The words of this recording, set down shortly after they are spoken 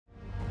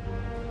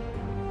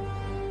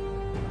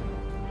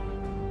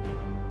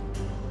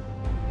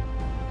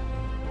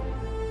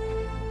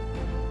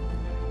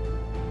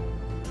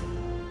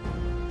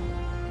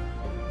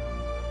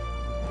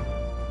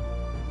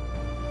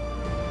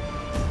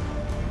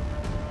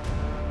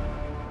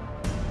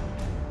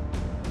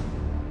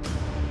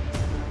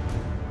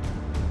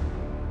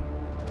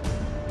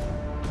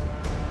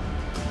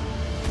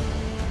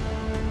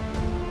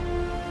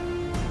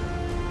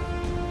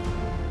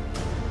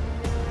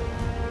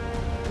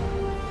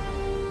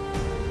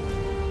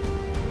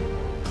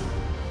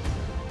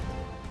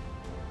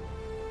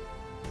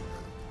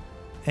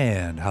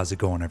And how's it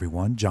going,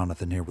 everyone?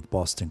 Jonathan here with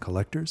Boston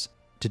Collectors.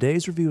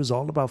 Today's review is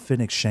all about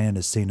Fennec Shand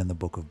as seen in the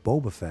book of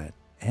Boba Fett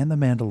and The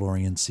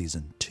Mandalorian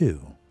Season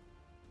 2.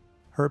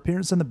 Her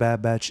appearance in the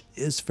Bad Batch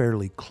is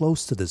fairly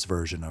close to this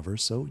version of her,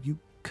 so you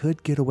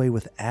could get away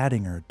with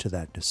adding her to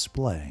that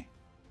display.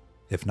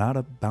 If not,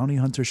 a bounty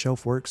hunter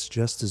shelf works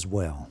just as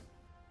well.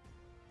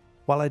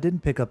 While I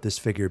didn't pick up this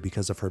figure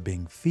because of her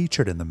being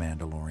featured in The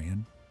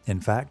Mandalorian, in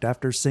fact,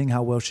 after seeing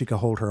how well she could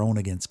hold her own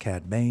against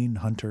Cad Bane,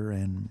 Hunter,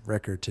 and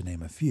Wrecker to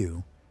name a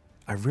few,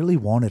 I really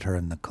wanted her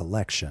in the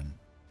collection.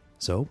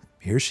 So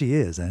here she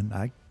is, and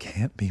I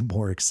can't be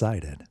more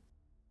excited.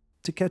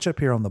 To catch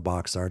up here on the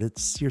box art,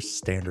 it's your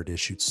standard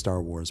issued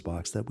Star Wars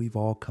box that we've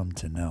all come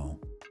to know.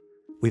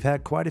 We've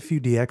had quite a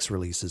few DX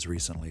releases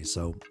recently,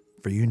 so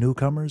for you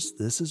newcomers,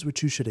 this is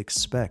what you should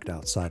expect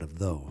outside of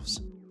those.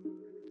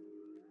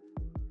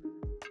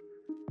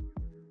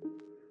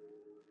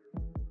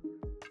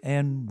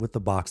 And with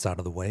the box out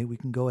of the way, we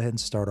can go ahead and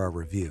start our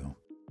review.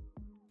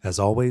 As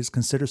always,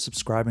 consider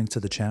subscribing to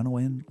the channel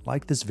and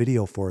like this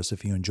video for us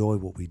if you enjoy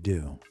what we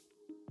do.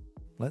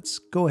 Let's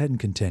go ahead and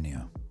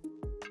continue.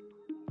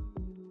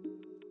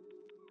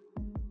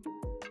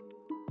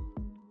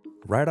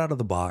 Right out of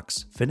the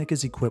box, Fennec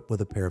is equipped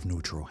with a pair of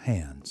neutral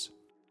hands.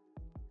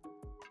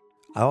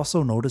 I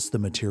also noticed the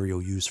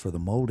material used for the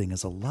molding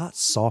is a lot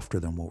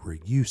softer than what we're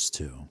used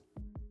to.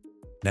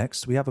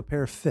 Next, we have a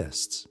pair of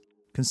fists.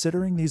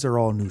 Considering these are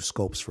all new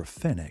sculpts for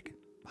Fennec,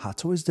 Hot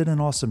Toys did an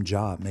awesome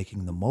job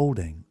making the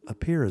molding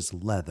appear as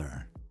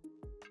leather.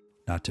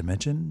 Not to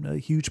mention, a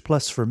huge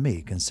plus for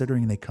me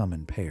considering they come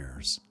in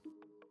pairs.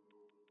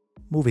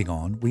 Moving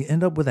on, we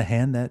end up with a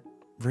hand that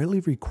really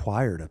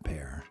required a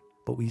pair,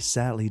 but we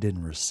sadly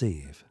didn't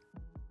receive.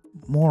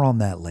 More on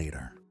that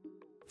later.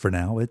 For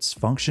now, its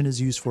function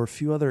is used for a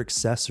few other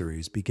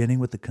accessories, beginning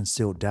with the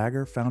concealed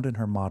dagger found in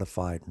her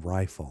modified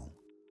rifle.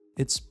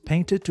 It's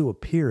painted to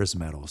appear as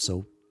metal,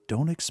 so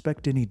don't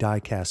expect any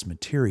die-cast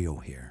material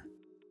here.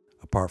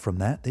 Apart from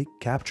that, they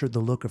captured the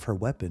look of her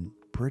weapon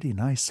pretty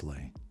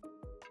nicely.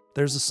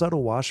 There's a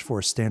subtle wash for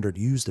a standard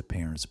used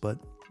appearance, but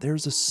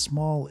there's a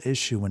small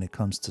issue when it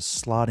comes to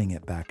slotting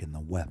it back in the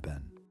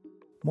weapon.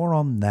 More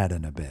on that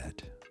in a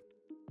bit.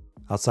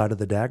 Outside of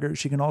the dagger,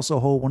 she can also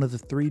hold one of the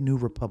 3 New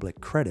Republic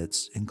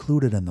credits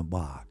included in the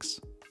box.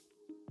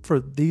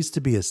 For these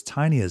to be as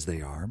tiny as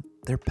they are,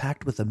 they're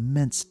packed with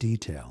immense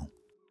detail.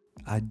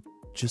 I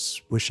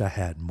just wish I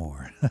had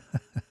more.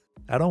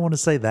 I don't want to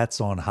say that's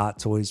on Hot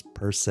Toys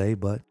per se,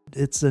 but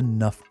it's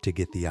enough to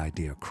get the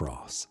idea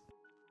across.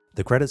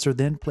 The credits are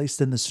then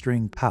placed in the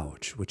string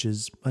pouch, which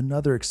is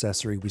another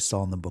accessory we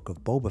saw in the book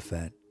of Boba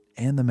Fett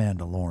and The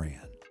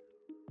Mandalorian.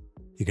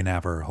 You can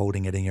have her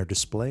holding it in your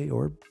display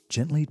or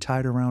gently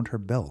tied around her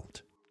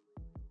belt.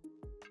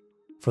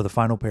 For the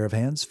final pair of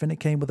hands, Fennec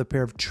came with a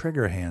pair of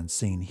trigger hands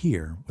seen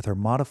here with her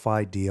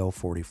modified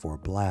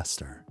DL-44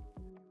 blaster.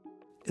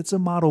 It's a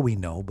model we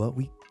know, but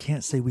we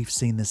can't say we've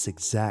seen this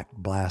exact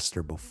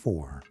blaster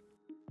before.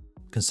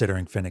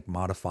 Considering Fennec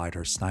modified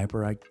her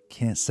sniper, I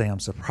can't say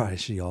I'm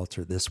surprised she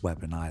altered this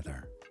weapon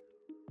either.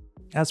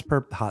 As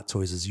per Hot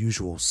Toys'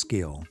 usual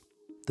skill,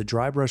 the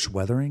dry brush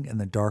weathering and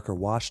the darker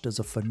wash does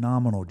a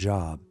phenomenal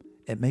job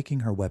at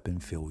making her weapon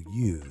feel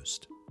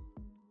used.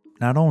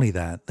 Not only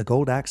that, the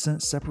gold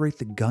accents separate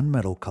the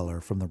gunmetal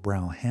color from the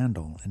brown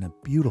handle in a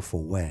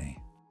beautiful way.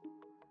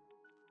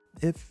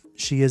 If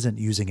she isn't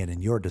using it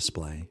in your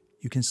display,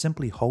 you can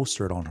simply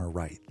holster it on her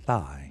right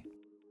thigh.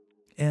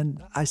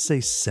 And I say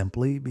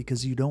simply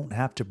because you don't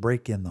have to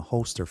break in the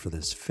holster for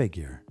this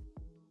figure.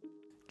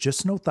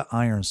 Just note the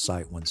iron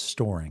sight when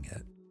storing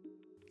it.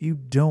 You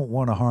don't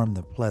want to harm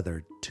the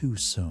pleather too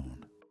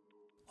soon.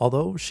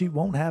 Although she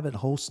won't have it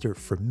holstered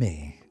for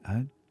me,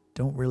 I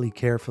don't really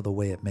care for the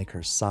way it makes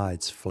her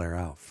sides flare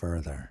out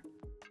further.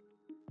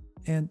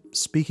 And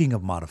speaking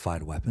of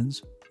modified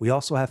weapons, we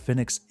also have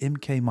Fennec's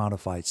MK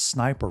modified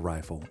sniper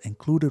rifle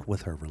included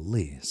with her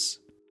release.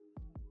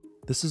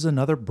 This is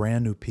another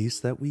brand new piece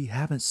that we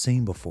haven't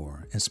seen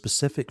before and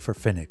specific for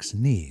Fennec's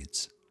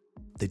needs.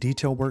 The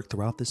detail work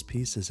throughout this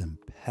piece is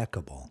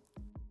impeccable.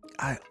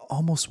 I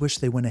almost wish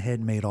they went ahead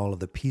and made all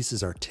of the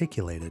pieces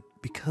articulated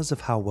because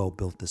of how well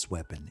built this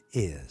weapon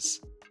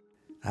is.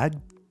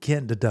 I'd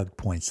can't deduct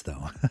points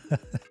though.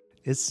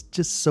 It's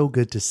just so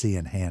good to see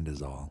in hand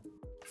is all.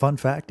 Fun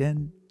fact,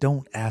 and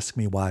don't ask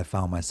me why I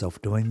found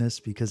myself doing this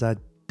because I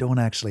don't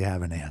actually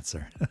have an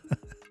answer.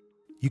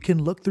 You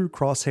can look through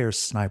Crosshair's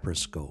sniper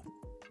scope,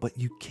 but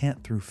you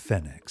can't through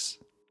Fennec's.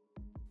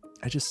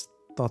 I just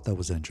thought that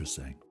was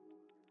interesting.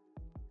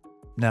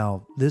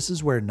 Now, this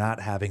is where not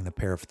having the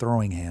pair of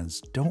throwing hands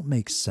don't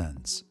make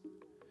sense.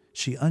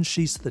 She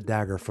unsheaths the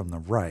dagger from the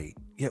right,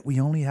 yet we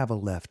only have a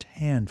left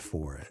hand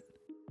for it.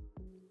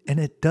 And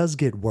it does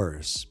get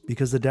worse,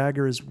 because the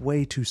dagger is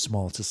way too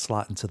small to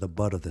slot into the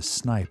butt of the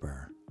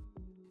sniper.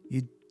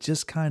 You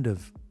just kind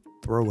of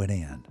throw it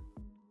in.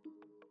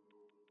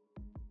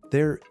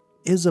 There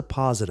is a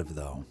positive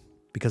though,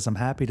 because I'm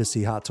happy to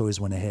see Hot Toys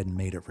went ahead and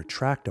made it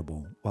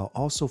retractable while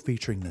also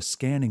featuring the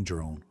scanning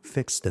drone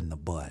fixed in the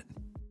butt.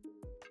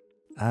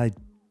 I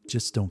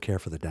just don't care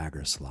for the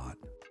dagger slot.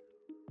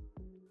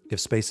 If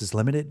space is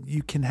limited,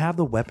 you can have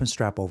the weapon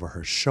strap over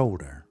her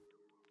shoulder,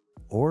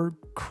 or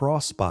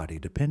crossbody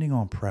depending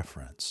on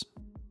preference.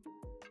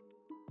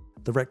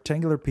 The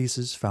rectangular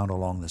pieces found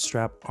along the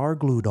strap are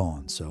glued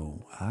on,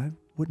 so I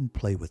wouldn't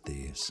play with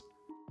these.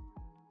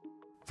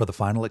 For the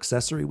final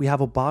accessory, we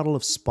have a bottle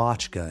of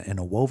spotchka in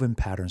a woven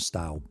pattern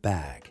style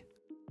bag.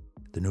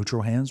 The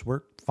neutral hands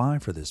work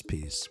fine for this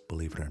piece,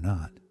 believe it or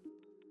not.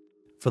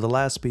 For the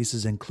last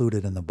pieces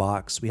included in the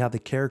box, we have the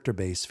character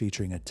base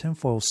featuring a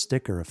tinfoil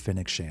sticker of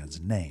Fennec Shan's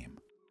name.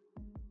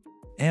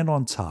 And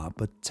on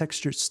top, a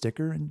textured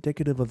sticker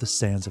indicative of the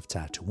sands of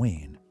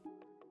Tatooine.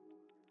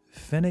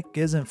 Fennec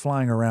isn't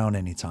flying around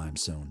anytime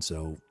soon,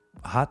 so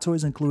Hot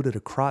Toys included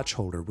a crotch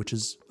holder which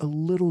is a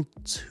little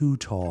too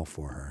tall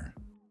for her.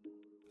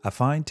 I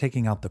find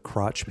taking out the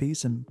crotch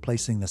piece and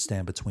placing the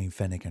stand between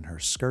Fennec and her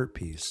skirt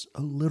piece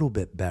a little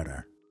bit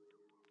better.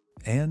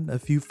 And a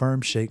few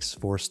firm shakes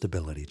for a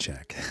stability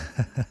check.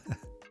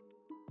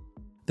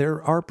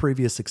 There are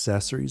previous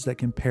accessories that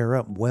can pair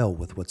up well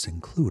with what's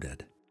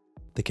included,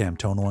 the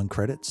Camtono and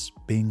credits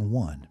being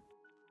one.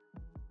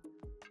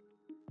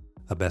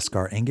 A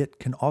Beskar ingot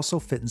can also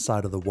fit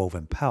inside of the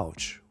woven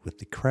pouch with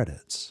the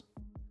credits.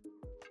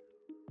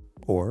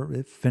 Or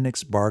if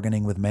Fennec's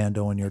bargaining with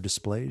Mando in your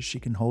displays, she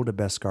can hold a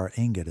Beskar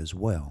ingot as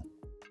well.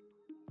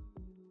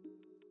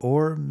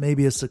 Or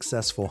maybe a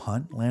successful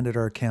hunt landed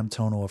her a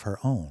Camtono of her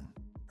own.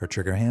 Her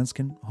trigger hands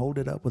can hold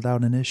it up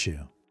without an issue.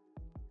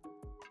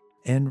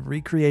 And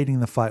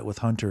recreating the fight with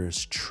Hunter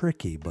is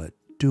tricky but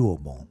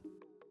doable.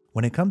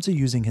 When it comes to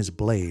using his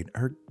blade,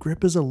 her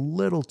grip is a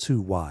little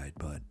too wide,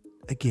 but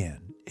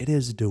again, it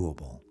is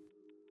doable.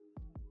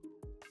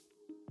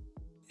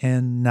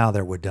 And now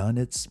that we're done,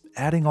 it's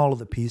adding all of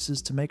the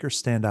pieces to make her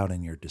stand out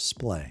in your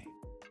display.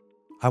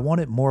 I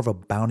wanted more of a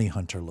bounty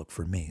hunter look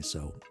for me,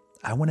 so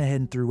I went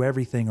ahead and threw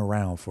everything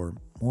around for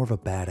more of a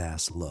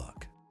badass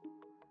look.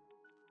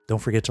 Don't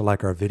forget to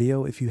like our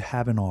video if you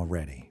haven't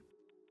already.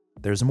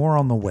 There's more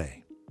on the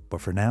way, but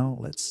for now,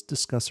 let's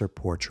discuss her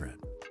portrait.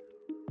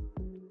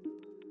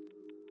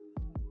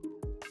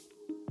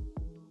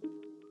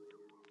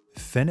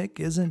 Fennec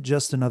isn't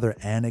just another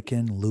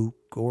Anakin,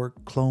 Luke, or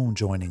clone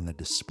joining the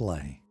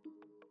display.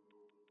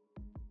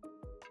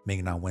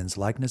 Ming-Na Wen's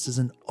likeness is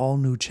an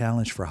all-new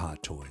challenge for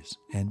Hot Toys,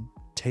 and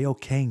Teo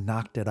Kang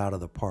knocked it out of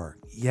the park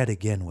yet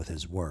again with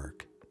his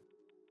work.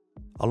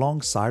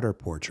 Alongside her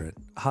portrait,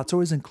 Hot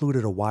Toys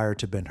included a wire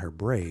to bend her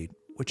braid,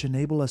 which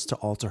enabled us to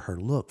alter her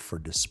look for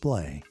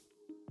display.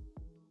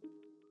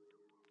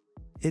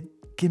 It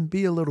can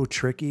be a little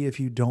tricky if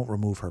you don't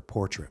remove her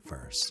portrait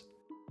first.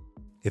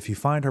 If you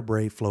find her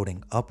braid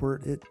floating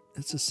upward,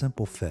 it's a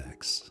simple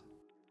fix.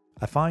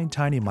 I find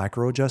tiny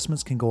micro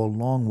adjustments can go a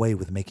long way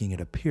with making it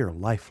appear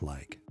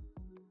lifelike.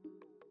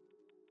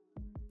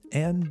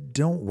 And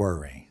don't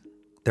worry,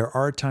 there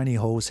are tiny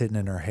holes hidden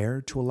in her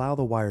hair to allow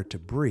the wire to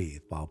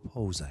breathe while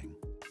posing.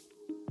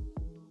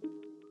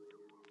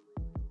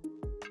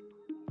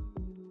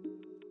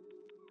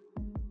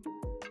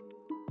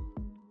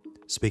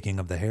 Speaking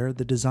of the hair,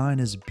 the design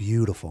is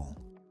beautiful.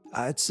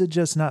 I'd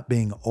suggest not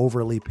being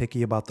overly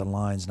picky about the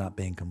lines not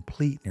being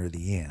complete near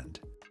the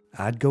end.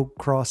 I'd go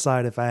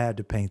cross-eyed if I had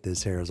to paint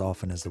this hair as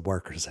often as the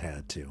workers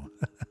had to.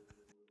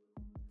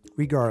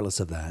 Regardless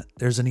of that,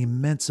 there's an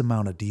immense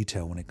amount of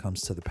detail when it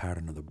comes to the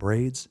pattern of the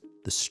braids,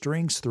 the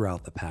strings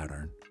throughout the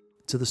pattern,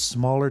 to the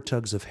smaller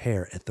tugs of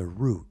hair at the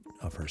root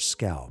of her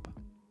scalp.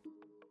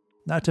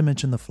 Not to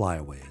mention the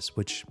flyaways,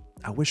 which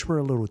I wish were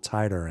a little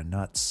tighter and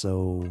not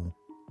so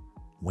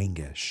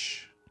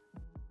wingish.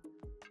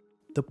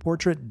 The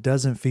portrait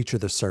doesn't feature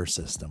the SIR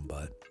system,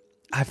 but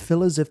I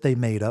feel as if they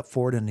made up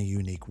for it in a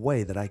unique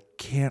way that I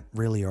can't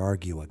really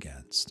argue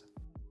against.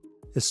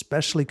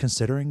 Especially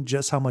considering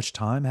just how much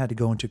time had to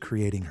go into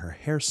creating her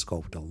hair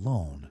sculpt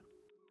alone.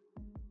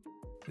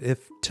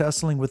 If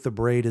tussling with the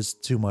braid is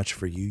too much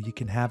for you, you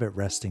can have it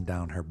resting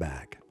down her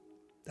back.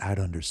 I'd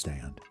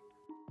understand.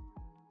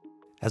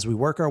 As we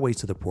work our way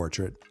to the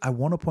portrait, I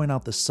want to point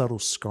out the subtle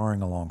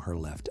scarring along her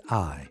left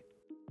eye.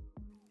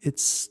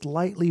 It's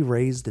slightly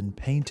raised and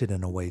painted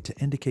in a way to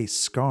indicate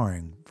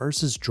scarring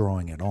versus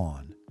drawing it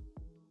on.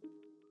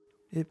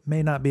 It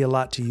may not be a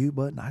lot to you,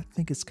 but I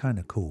think it's kind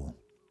of cool.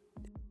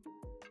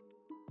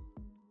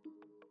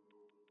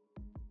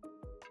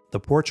 The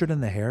portrait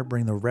and the hair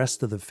bring the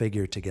rest of the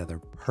figure together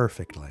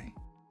perfectly.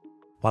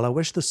 While I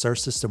wish the SIR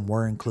system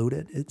were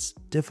included, it's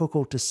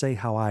difficult to say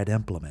how I'd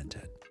implement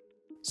it,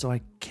 so I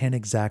can't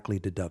exactly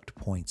deduct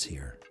points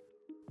here.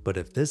 But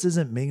if this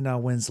isn't Ming-Na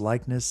Wen's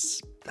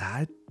likeness,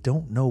 I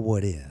don't know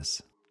what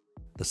is.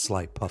 The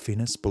slight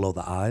puffiness below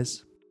the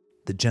eyes,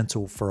 the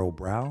gentle furrowed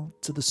brow,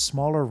 to the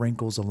smaller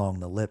wrinkles along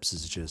the lips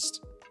is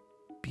just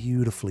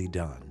beautifully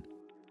done.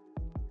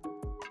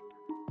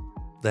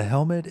 The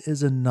helmet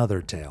is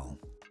another tale.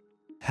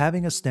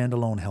 Having a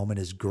standalone helmet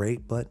is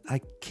great, but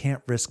I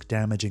can't risk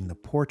damaging the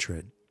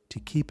portrait to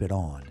keep it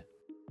on.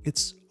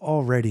 It's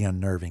already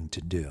unnerving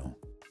to do.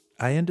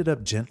 I ended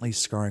up gently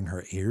scarring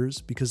her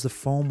ears because the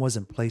foam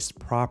wasn't placed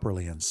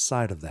properly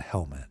inside of the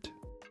helmet.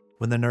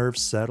 When the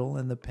nerves settle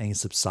and the pain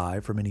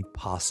subside from any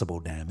possible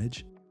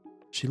damage,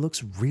 she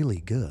looks really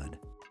good.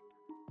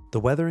 The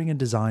weathering and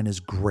design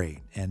is great,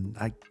 and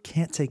I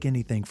can't take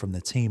anything from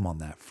the team on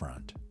that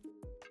front.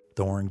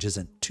 The orange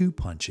isn't too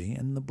punchy,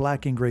 and the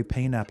black and gray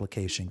paint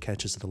application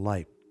catches the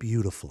light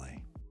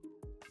beautifully.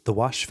 The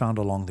wash found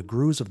along the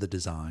grooves of the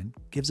design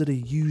gives it a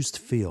used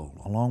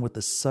feel, along with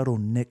the subtle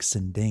nicks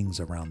and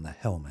dings around the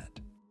helmet.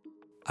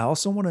 I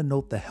also want to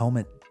note the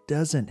helmet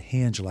doesn't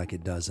hinge like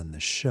it does in the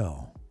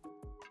show.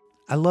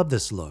 I love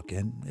this look,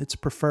 and it's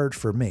preferred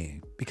for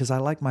me because I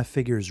like my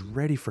figures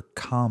ready for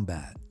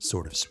combat,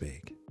 so to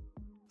speak.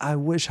 I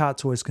wish Hot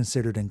Toys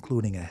considered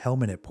including a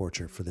helmeted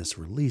portrait for this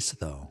release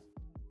though.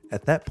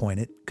 At that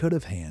point it could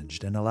have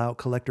hinged and allowed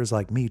collectors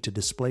like me to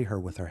display her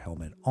with her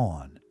helmet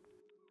on.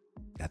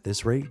 At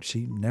this rate,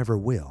 she never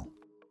will.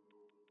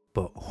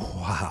 But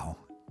wow,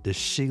 does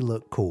she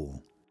look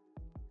cool.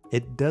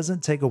 It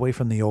doesn't take away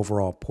from the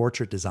overall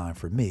portrait design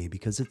for me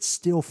because it's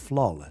still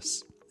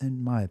flawless,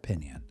 in my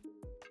opinion.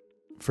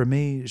 For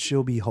me,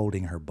 she'll be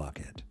holding her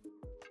bucket.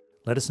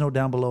 Let us know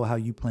down below how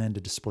you plan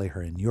to display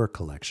her in your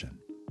collection.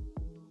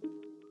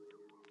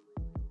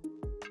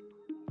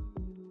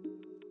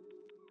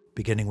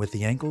 Beginning with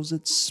the ankles,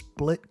 it's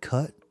split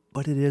cut,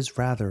 but it is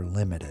rather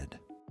limited.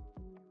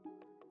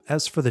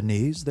 As for the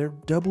knees, they're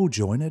double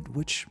jointed,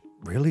 which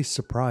really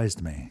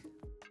surprised me.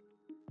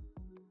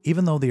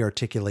 Even though the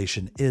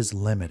articulation is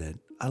limited,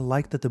 I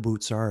like that the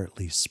boots are at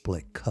least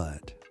split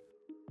cut.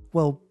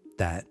 Well,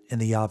 that and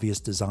the obvious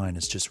design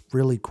is just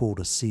really cool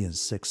to see in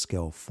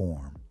 6-scale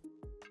form.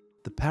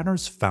 The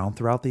patterns found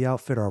throughout the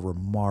outfit are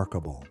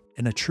remarkable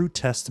and a true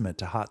testament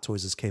to Hot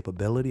Toys'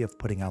 capability of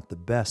putting out the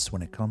best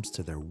when it comes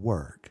to their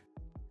work.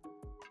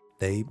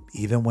 They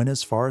even went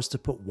as far as to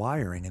put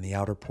wiring in the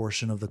outer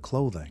portion of the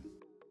clothing.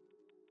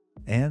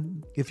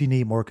 And if you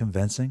need more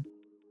convincing,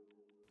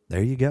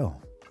 there you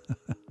go.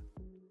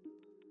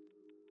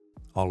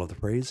 All of the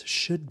praise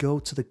should go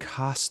to the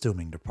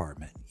costuming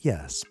department,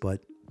 yes,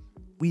 but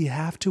we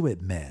have to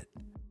admit,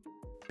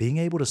 being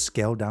able to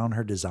scale down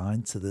her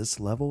design to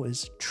this level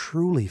is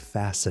truly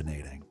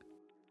fascinating.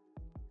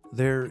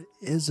 There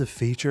is a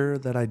feature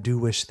that I do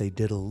wish they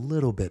did a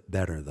little bit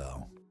better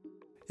though.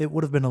 It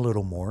would have been a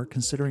little more,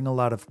 considering a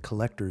lot of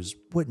collectors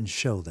wouldn't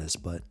show this,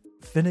 but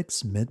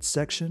Fennec's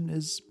midsection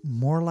is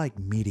more like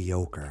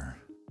mediocre.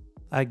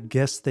 I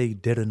guess they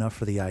did enough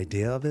for the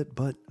idea of it,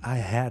 but I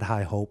had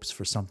high hopes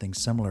for something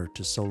similar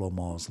to Solo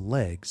Maul's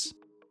legs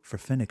for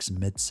Fennec's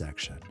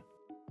midsection.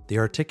 The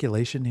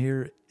articulation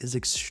here is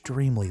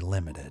extremely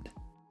limited.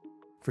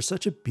 For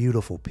such a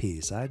beautiful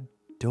piece, I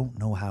don't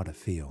know how to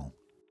feel.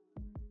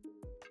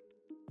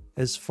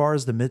 As far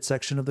as the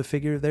midsection of the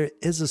figure, there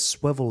is a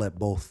swivel at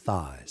both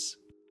thighs,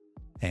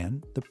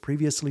 and the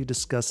previously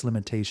discussed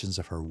limitations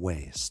of her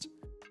waist.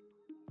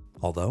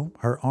 Although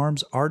her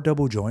arms are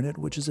double jointed,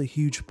 which is a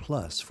huge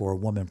plus for a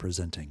woman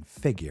presenting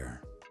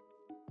figure.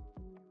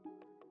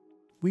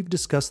 We've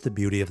discussed the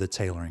beauty of the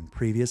tailoring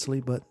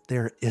previously, but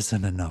there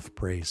isn't enough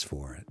praise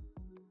for it.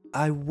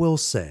 I will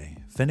say,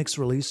 Fennec's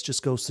release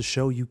just goes to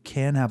show you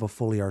can have a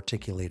fully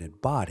articulated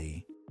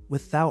body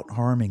without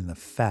harming the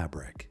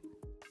fabric.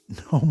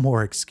 No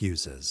more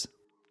excuses.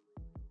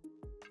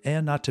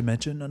 And not to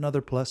mention another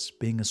plus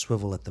being a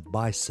swivel at the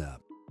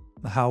bicep.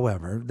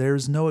 However,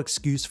 there's no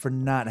excuse for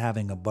not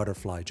having a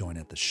butterfly joint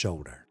at the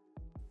shoulder.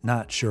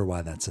 Not sure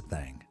why that's a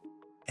thing.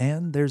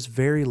 And there's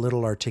very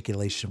little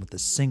articulation with the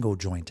single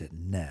jointed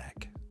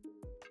neck.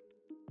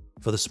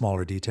 For the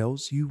smaller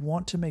details, you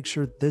want to make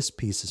sure this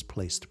piece is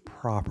placed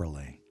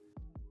properly.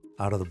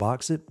 Out of the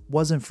box, it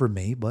wasn't for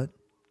me, but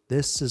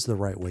this is the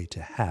right way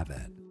to have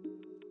it.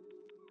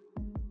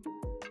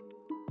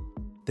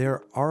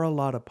 There are a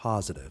lot of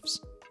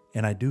positives,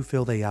 and I do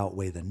feel they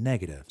outweigh the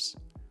negatives,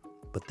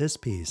 but this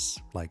piece,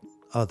 like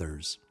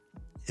others,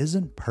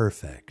 isn't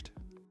perfect.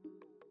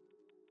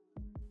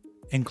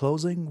 In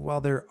closing, while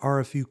there are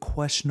a few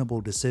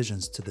questionable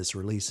decisions to this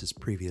release as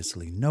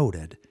previously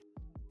noted,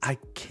 I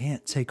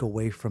can't take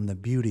away from the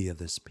beauty of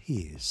this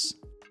piece.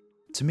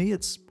 To me,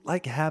 it's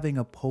like having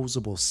a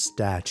posable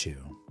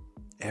statue.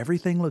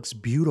 Everything looks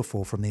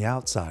beautiful from the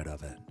outside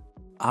of it.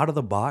 Out of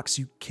the box,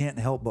 you can't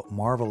help but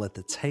marvel at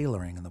the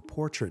tailoring and the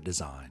portrait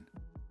design.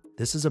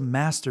 This is a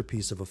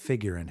masterpiece of a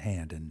figure in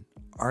hand and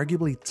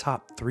arguably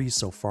top 3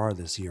 so far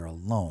this year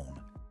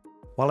alone.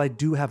 While I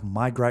do have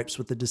my gripes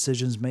with the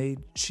decisions made,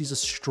 she's a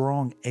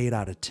strong 8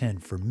 out of 10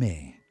 for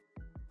me.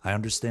 I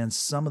understand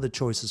some of the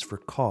choices for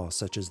cost,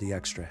 such as the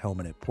extra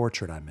helmeted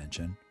portrait I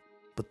mentioned,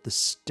 but the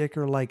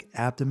sticker-like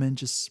abdomen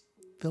just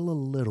feel a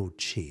little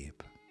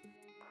cheap.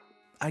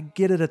 I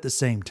get it at the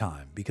same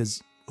time,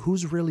 because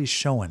who's really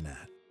showing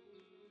that?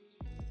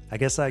 I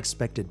guess I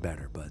expected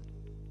better, but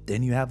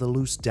then you have the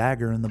loose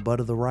dagger in the butt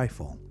of the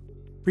rifle.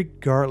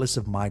 Regardless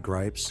of my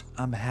gripes,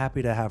 I'm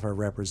happy to have her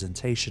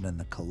representation in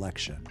the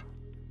collection.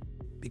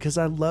 Because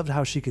I loved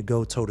how she could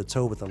go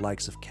toe-to-toe with the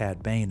likes of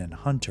Cad Bane and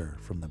Hunter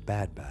from the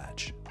Bad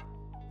Batch.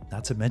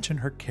 Not to mention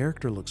her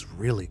character looks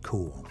really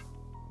cool.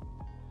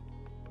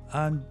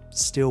 I'm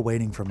still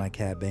waiting for my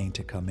Cad Bane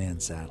to come in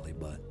sadly,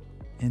 but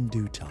in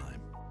due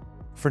time.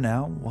 For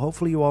now,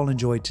 hopefully you all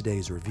enjoyed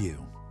today's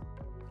review.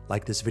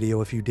 Like this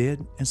video if you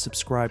did, and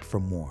subscribe for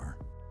more.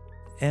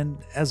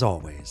 And as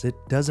always, it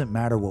doesn't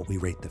matter what we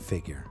rate the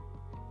figure.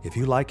 If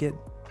you like it,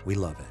 we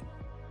love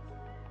it.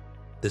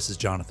 This is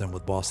Jonathan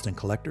with Boston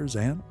Collectors,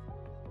 and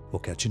we'll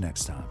catch you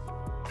next time.